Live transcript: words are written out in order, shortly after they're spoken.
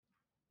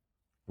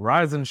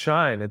Rise and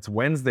shine. It's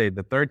Wednesday,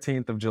 the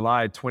 13th of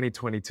July,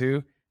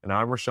 2022, and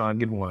I'm Rashawn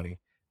Gidwani.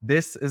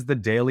 This is the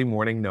Daily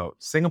Morning Note,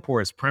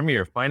 Singapore's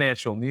premier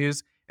financial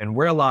news, and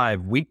we're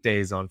live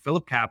weekdays on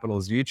Phillip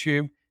Capital's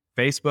YouTube,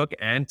 Facebook,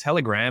 and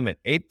Telegram at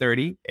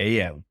 8:30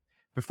 a.m.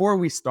 Before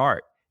we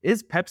start,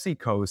 is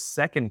PepsiCo's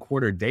second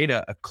quarter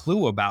data a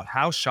clue about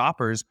how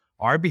shoppers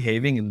are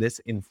behaving in this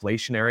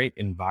inflationary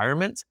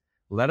environment?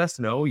 Let us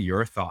know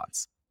your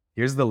thoughts.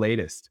 Here's the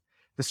latest.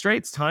 The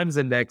Straits Times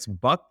Index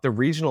bucked the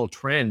regional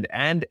trend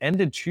and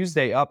ended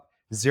Tuesday up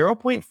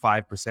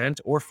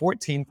 0.5% or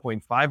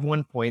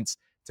 14.51 points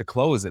to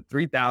close at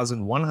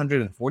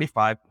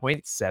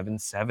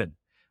 3,145.77.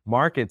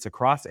 Markets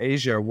across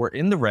Asia were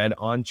in the red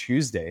on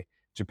Tuesday.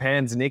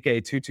 Japan's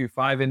Nikkei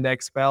 225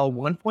 index fell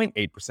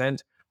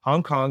 1.8%,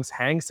 Hong Kong's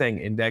Hang Seng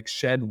index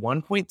shed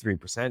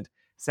 1.3%,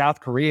 South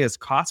Korea's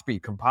Kospi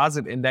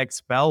Composite Index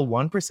fell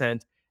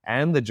 1%,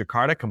 and the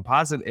Jakarta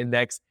Composite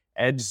Index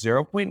edged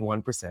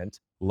 0.1%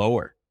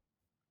 lower.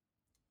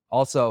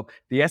 Also,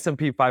 the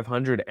S&P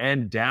 500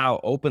 and Dow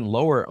opened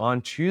lower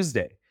on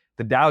Tuesday.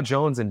 The Dow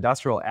Jones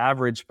Industrial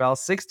Average fell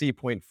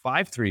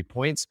 60.53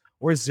 points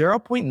or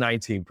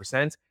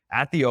 0.19%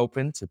 at the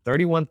open to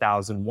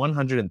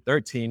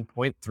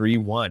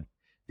 31,113.31.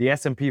 The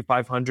S&P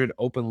 500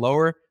 opened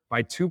lower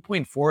by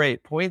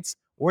 2.48 points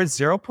or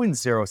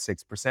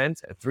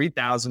 0.06% at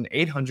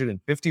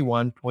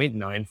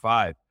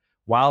 3,851.95.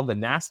 While the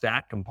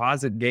Nasdaq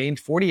Composite gained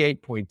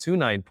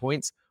 48.29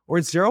 points or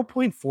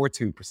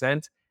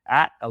 0.42%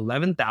 at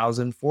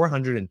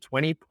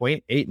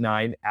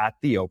 11,420.89 at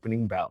the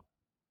opening bell.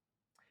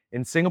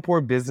 In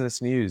Singapore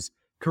business news,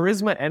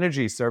 Charisma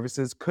Energy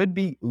Services could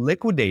be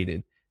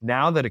liquidated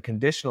now that a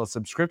conditional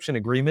subscription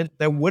agreement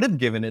that would have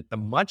given it the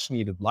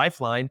much-needed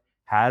lifeline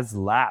has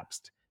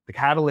lapsed. The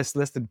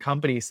Catalyst-listed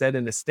company said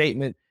in a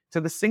statement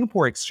to the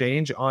Singapore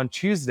Exchange on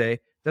Tuesday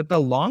that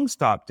the long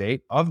stop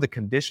date of the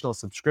conditional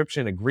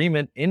subscription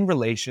agreement in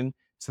relation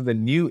to the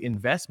new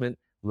investment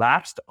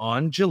lapsed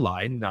on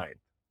July 9th.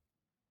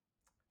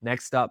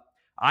 Next up,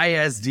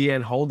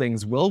 ISDN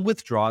Holdings will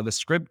withdraw the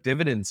scrip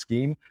dividend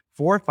scheme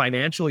for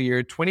financial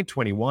year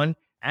 2021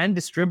 and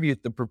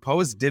distribute the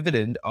proposed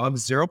dividend of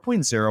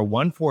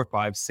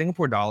 0.0145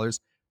 Singapore dollars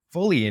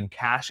fully in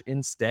cash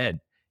instead,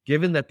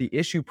 given that the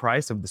issue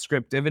price of the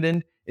scrip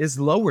dividend is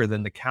lower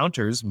than the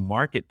counter's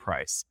market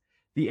price.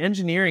 The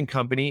engineering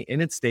company,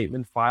 in its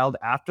statement filed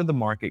after the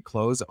market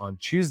close on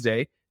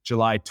Tuesday,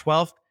 July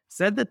 12th,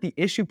 said that the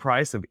issue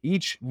price of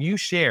each new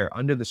share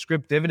under the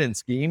scrip dividend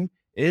scheme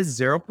is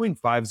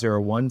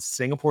 0.501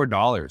 Singapore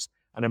dollars,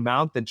 an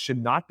amount that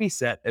should not be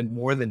set at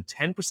more than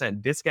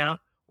 10% discount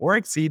or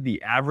exceed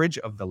the average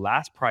of the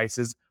last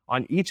prices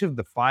on each of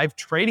the 5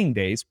 trading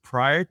days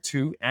prior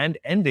to and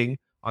ending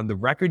on the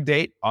record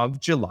date of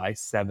July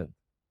 7th.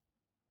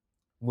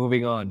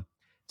 Moving on.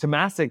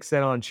 Temasek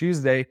said on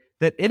Tuesday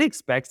that it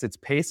expects its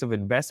pace of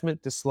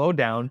investment to slow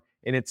down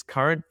in its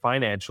current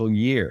financial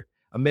year,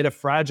 amid a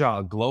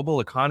fragile global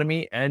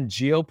economy and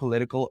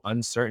geopolitical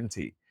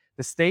uncertainty.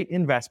 The state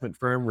investment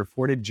firm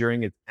reported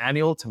during its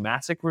annual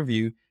Temasek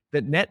review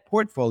that net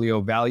portfolio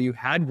value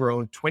had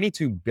grown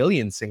 22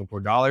 billion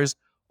Singapore dollars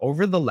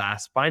over the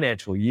last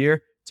financial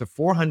year to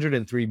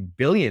 403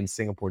 billion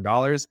Singapore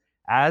dollars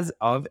as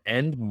of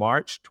end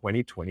March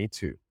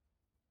 2022.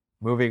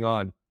 Moving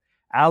on.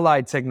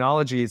 Allied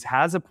Technologies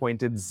has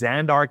appointed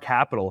Xandar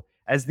Capital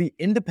as the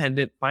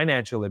independent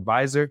financial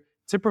advisor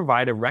to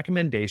provide a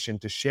recommendation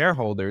to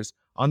shareholders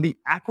on the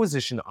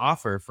acquisition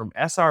offer from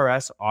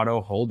SRS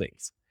Auto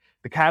Holdings.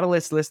 The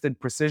Catalyst-listed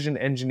precision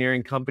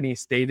engineering company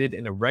stated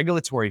in a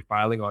regulatory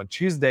filing on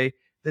Tuesday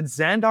that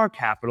Xandar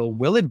Capital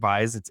will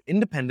advise its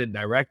independent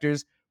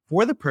directors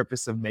for the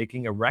purpose of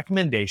making a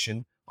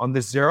recommendation on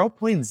the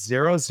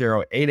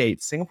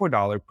 0.0088 Singapore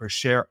dollar per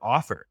share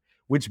offer,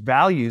 which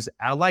values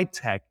Allied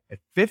Tech at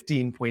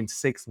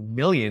 15.6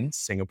 million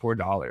Singapore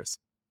dollars.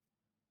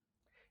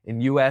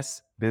 In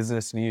U.S.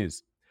 business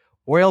news,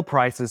 oil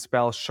prices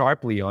fell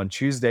sharply on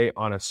Tuesday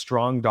on a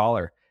strong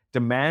dollar,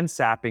 demand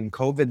sapping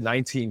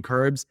COVID-19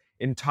 curbs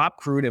in top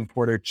crude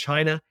importer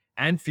China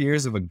and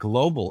fears of a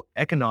global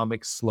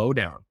economic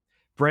slowdown.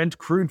 Brent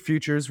crude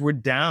futures were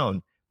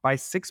down by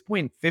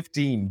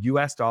 6.15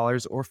 US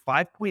dollars or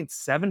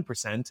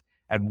 5.7%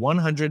 at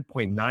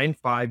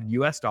 100.95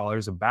 US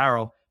dollars a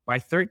barrel by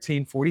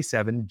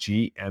 13:47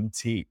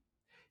 GMT.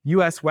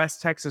 U.S.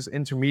 West Texas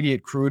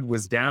Intermediate crude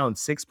was down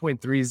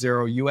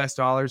 6.30 US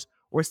dollars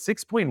or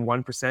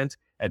 6.1%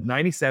 at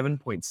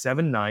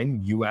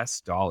 97.79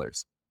 US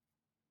dollars.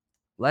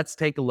 Let's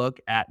take a look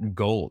at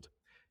gold.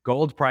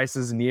 Gold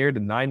prices neared a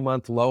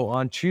 9-month low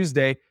on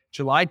Tuesday,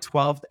 July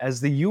 12th,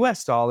 as the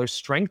US dollar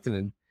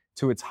strengthened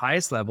to its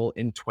highest level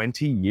in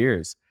 20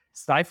 years,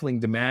 stifling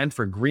demand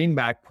for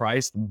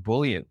greenback-priced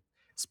bullion.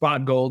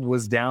 Spot gold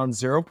was down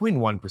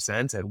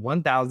 0.1% at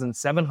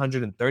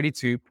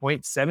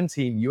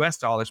 $1,732.17 US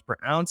dollars per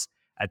ounce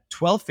at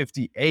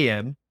 12:50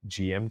 a.m.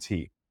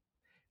 GMT.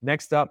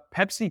 Next up,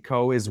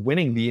 PepsiCo is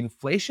winning the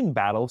inflation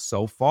battle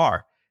so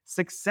far,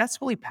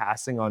 successfully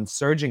passing on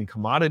surging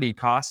commodity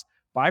costs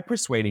by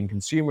persuading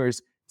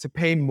consumers to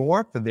pay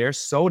more for their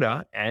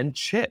soda and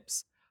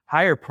chips.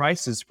 Higher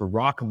prices for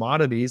raw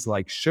commodities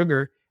like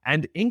sugar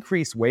and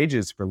increased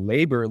wages for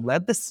labor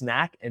led the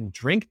snack and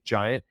drink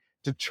giant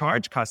to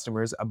charge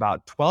customers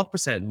about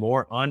 12%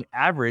 more on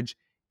average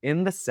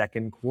in the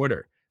second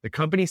quarter, the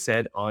company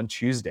said on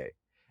Tuesday.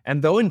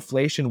 And though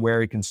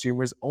inflation-wary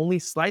consumers only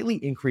slightly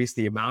increased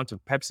the amount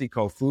of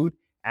PepsiCo food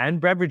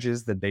and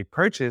beverages that they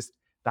purchased,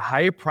 the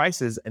higher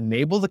prices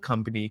enable the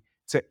company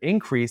to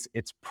increase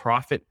its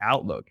profit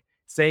outlook,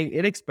 saying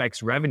it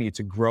expects revenue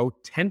to grow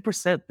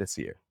 10% this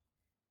year.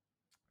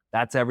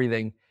 That's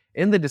everything.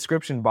 In the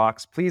description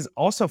box, please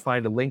also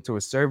find a link to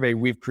a survey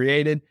we've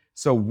created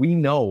so we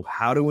know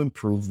how to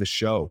improve the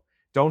show.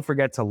 Don't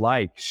forget to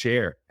like,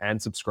 share,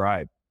 and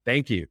subscribe.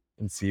 Thank you,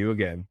 and see you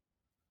again.